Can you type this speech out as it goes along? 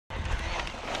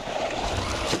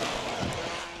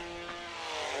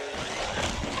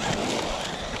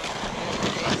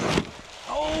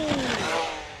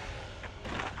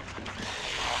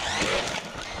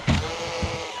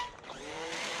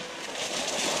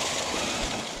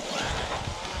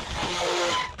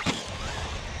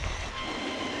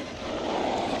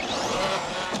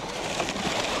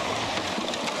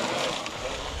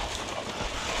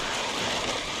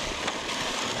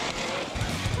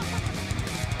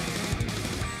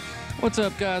What's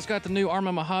up, guys? Got the new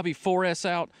Arrma Mojave 4S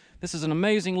out. This is an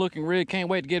amazing looking rig. Can't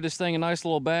wait to give this thing a nice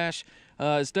little bash.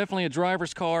 It's definitely a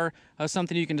driver's car,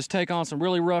 something you can just take on some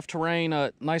really rough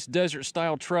terrain, nice desert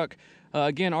style truck.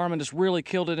 Again, Arrma just really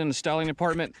killed it in the styling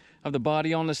department of the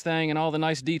body on this thing and all the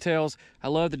nice details. I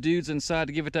love the dudes inside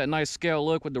to give it that nice scale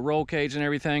look with the roll cage and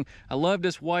everything. I love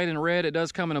this white and red. It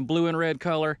does come in a blue and red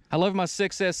color. I love my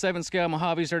 6S 7 scale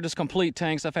Mojaves. They're just complete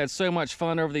tanks. I've had so much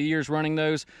fun over the years running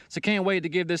those. So can't wait to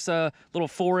give this little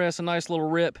 4S a nice little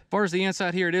rip. As far as the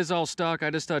inside here, it is all stock. I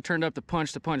just turned up the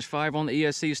punch to punch 5 on the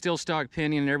ESC. Still stock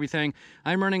pinion and everything.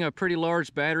 I'm running a pretty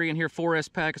large battery in here,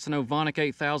 4S pack. It's an Ovonic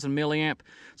 8000 milliamp.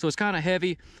 So it's kind of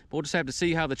heavy, but we'll just have to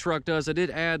see how the truck does. I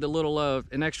did add the little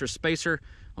an extra spacer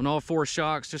on all 4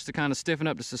 shocks just to kind of stiffen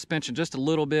up the suspension just a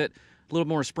little bit, a little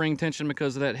more spring tension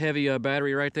because of that heavy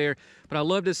battery right there. But I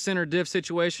love this center diff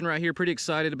situation right here. Pretty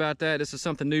excited about that. This is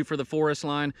something new for the 4S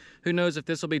line. Who knows if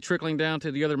this will be trickling down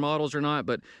to the other models or not,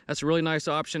 but that's a really nice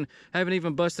option. Haven't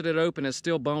even busted it open. It's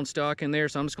still bone stock in there,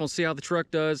 so I'm just going to see how the truck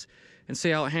does and see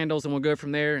how it handles, and we'll go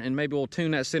from there, and maybe we'll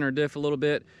tune that center diff a little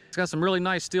bit. It's got some really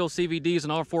nice steel CVDs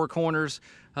in all 4 corners.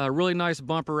 Really nice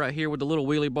bumper right here with the little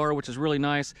wheelie bar, which is really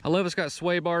nice. I love it's got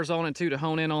sway bars on it too to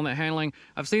hone in on that handling.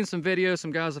 I've seen some videos,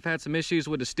 some guys have had some issues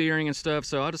with the steering and stuff,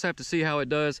 so I'll just have to see how it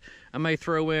does. I may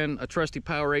throw in a trusty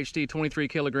Power HD 23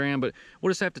 kilogram, but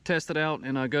we'll just have to test it out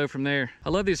and go from there. I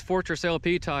love these Fortress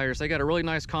LP tires. They got a really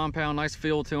nice compound, nice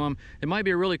feel to them. It might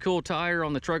be a really cool tire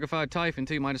on the Truckified Typhon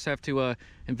too. Might just have to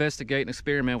investigate and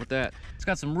experiment with that. It's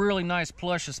got some really nice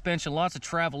plush suspension, lots of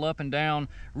travel up and down,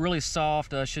 really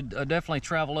soft. Should definitely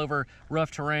travel over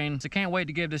rough terrain. So can't wait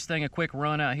to give this thing a quick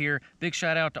run out here. Big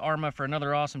shout out to Arrma for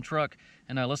another awesome truck,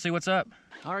 and let's see what's up.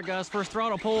 All right, guys, first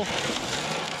throttle pull.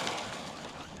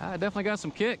 I definitely got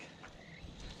some kick.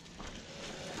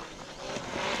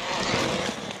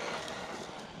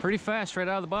 Pretty fast straight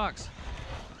out of the box.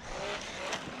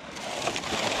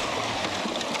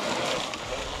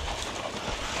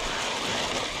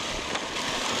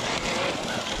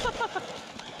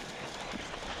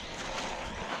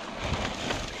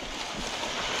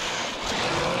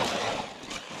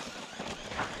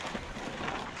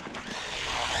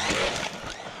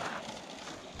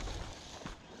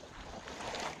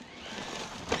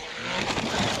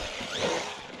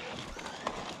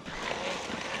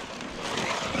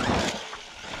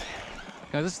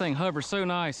 Guys, this thing hovers so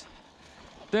nice.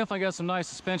 Definitely got some nice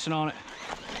suspension on it.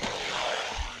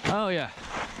 Oh yeah.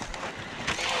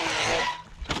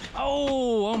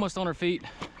 Oh, almost on her feet.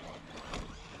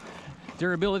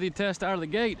 Durability test out of the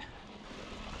gate.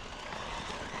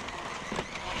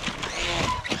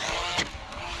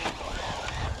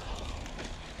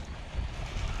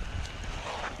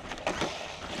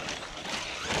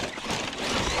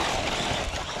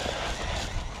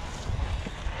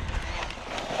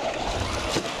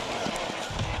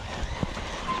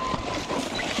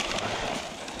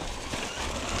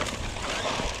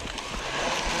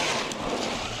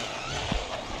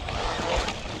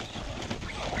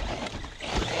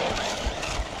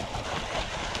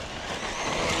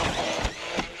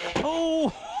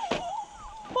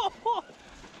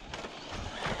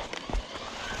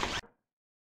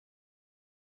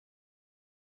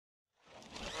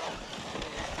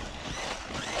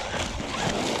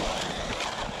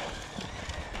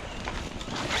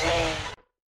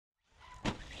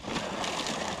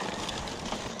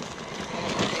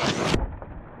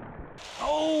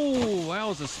 Oh, that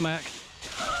was a smack.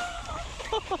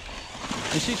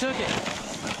 And she took it.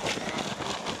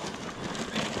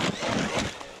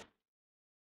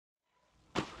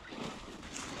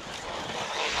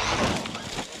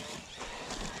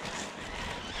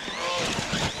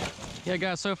 Yeah,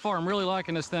 guys, so far I'm really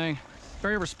liking this thing.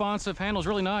 Very responsive, handles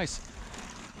really nice.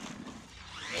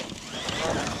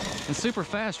 And super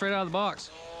fast straight out of the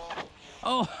box.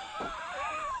 Oh,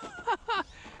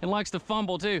 and likes to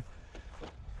fumble too.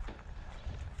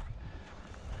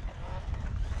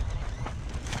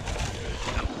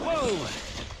 Whoa!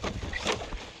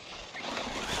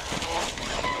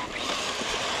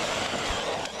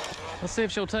 Let's see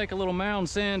if she'll take a little mound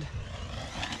send.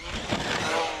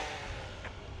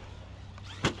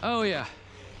 Oh yeah.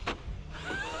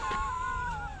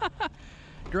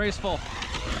 Graceful.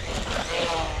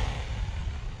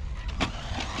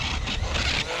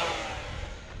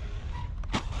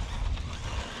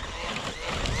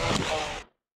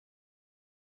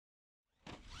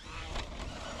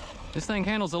 This thing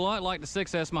handles a lot like the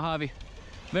 6S Mojave.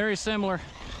 Very similar.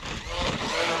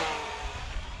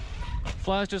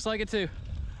 Flies just like it too.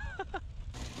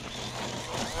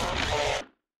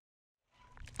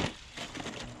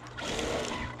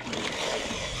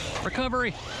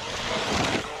 Recovery.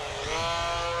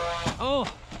 Oh!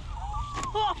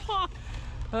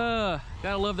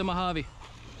 Gotta love the Mojave.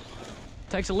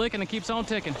 Takes a licking and keeps on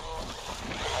ticking.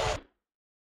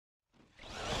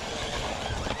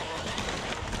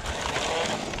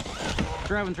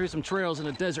 Driving through some trails in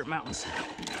the desert mountains.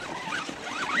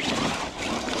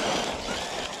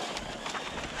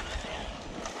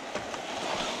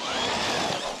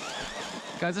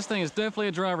 Guys, this thing is definitely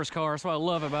a driver's car. That's what I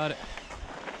love about it.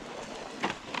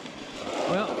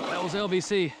 Well, that was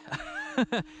LBC.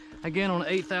 Again on an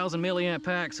 8,000 milliamp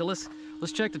pack. So let's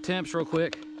check the temps real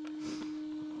quick.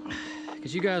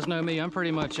 Because you guys know me, I'm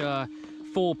pretty much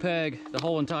full peg the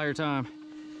whole entire time.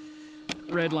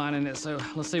 Redlining it, so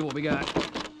let's see what we got.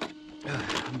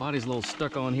 My body's a little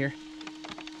stuck on here.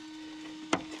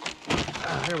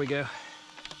 There we go.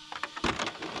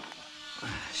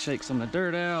 Shake some of the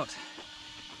dirt out.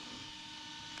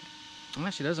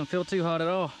 Actually doesn't feel too hot at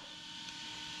all.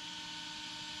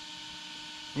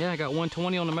 Yeah, I got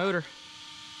 120 on the motor.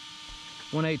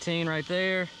 118 right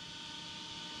there.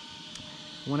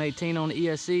 118 on the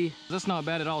ESC. That's not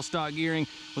bad at all, stock gearing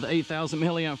with the 8,000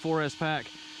 milliamp 4S pack.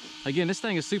 Again, this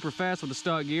thing is super fast with the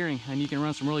stock gearing, and you can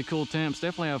run some really cool temps.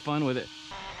 Definitely have fun with it.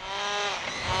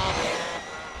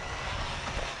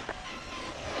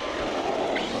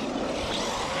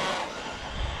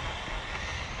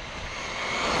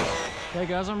 Okay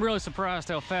guys, I'm really surprised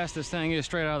how fast this thing is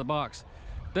straight out of the box.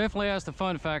 Definitely has the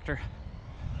fun factor.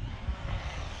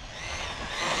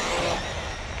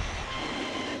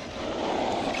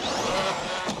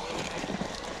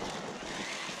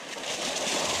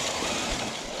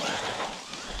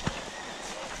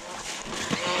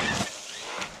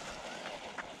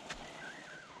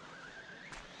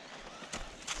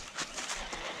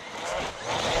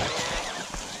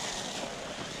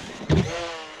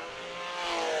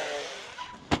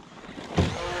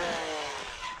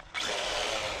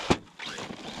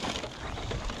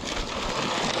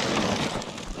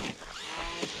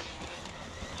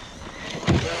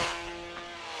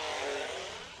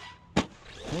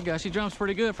 Hey guys, she jumps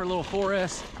pretty good for a little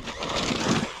 4S.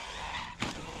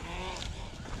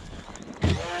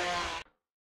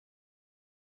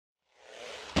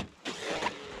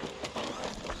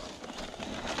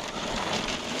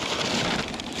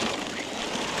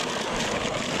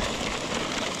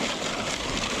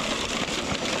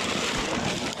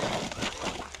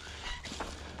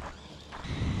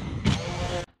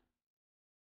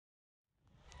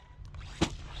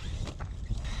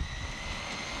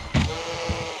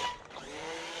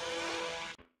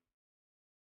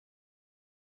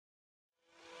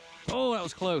 Oh, that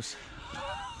was close.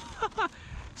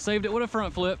 Saved it with a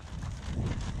front flip.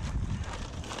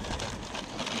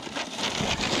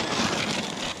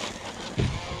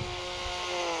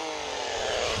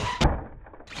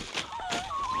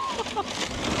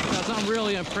 Guys, I'm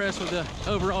really impressed with the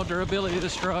overall durability of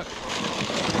this truck.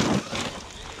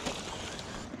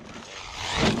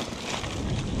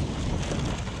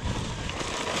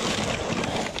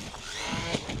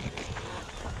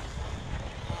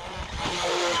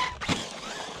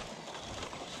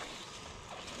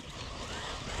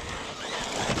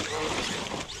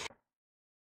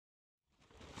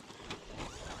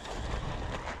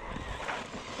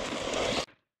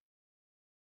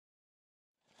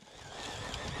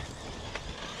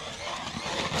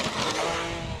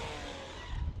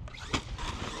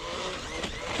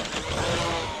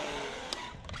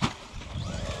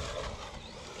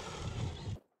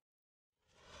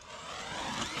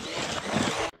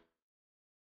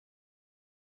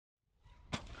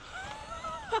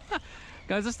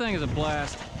 Guys, this thing is a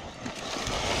blast.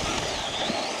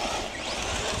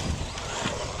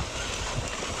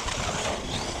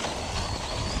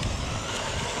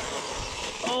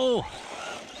 Oh!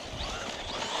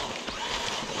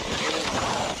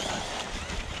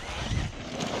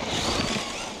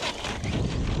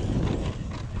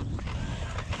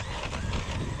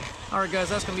 All right, guys,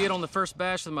 that's gonna be it on the first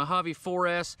bash of the Mojave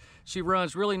 4S. She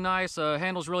runs really nice,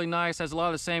 handles really nice, has a lot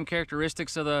of the same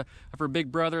characteristics of her big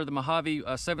brother, the Mojave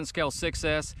 7 scale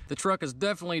 6S. The truck is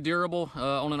definitely durable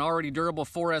on an already durable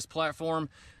 4S platform.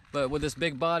 But with this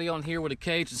big body on here with a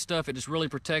cage and stuff, it just really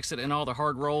protects it in all the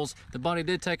hard rolls. The body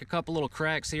did take a couple little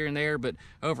cracks here and there, but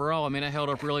overall, I mean, it held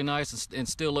up really nice and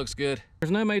still looks good.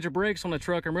 There's no major brakes on the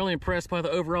truck. I'm really impressed by the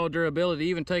overall durability,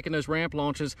 even taking those ramp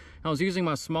launches. I was using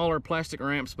my smaller plastic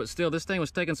ramps, but still, this thing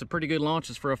was taking some pretty good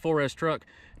launches for a 4S truck.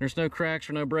 There's no cracks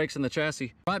or no breaks in the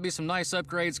chassis. Might be some nice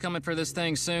upgrades coming for this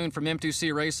thing soon from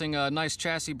M2C Racing. Nice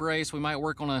chassis brace. We might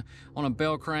work on a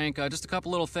bell crank. Just a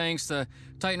couple little things to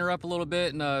tighten her up a little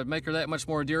bit and make her that much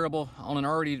more durable on an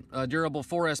already durable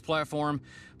 4S platform.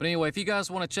 But anyway, if you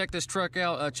guys want to check this truck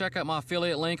out, check out my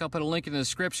affiliate link. I'll put a link in the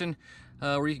description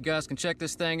where you guys can check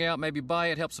this thing out, maybe buy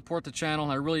it, help support the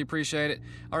channel. I really appreciate it.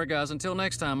 All right, guys, until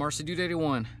next time, RC Dude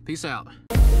 81. Peace out.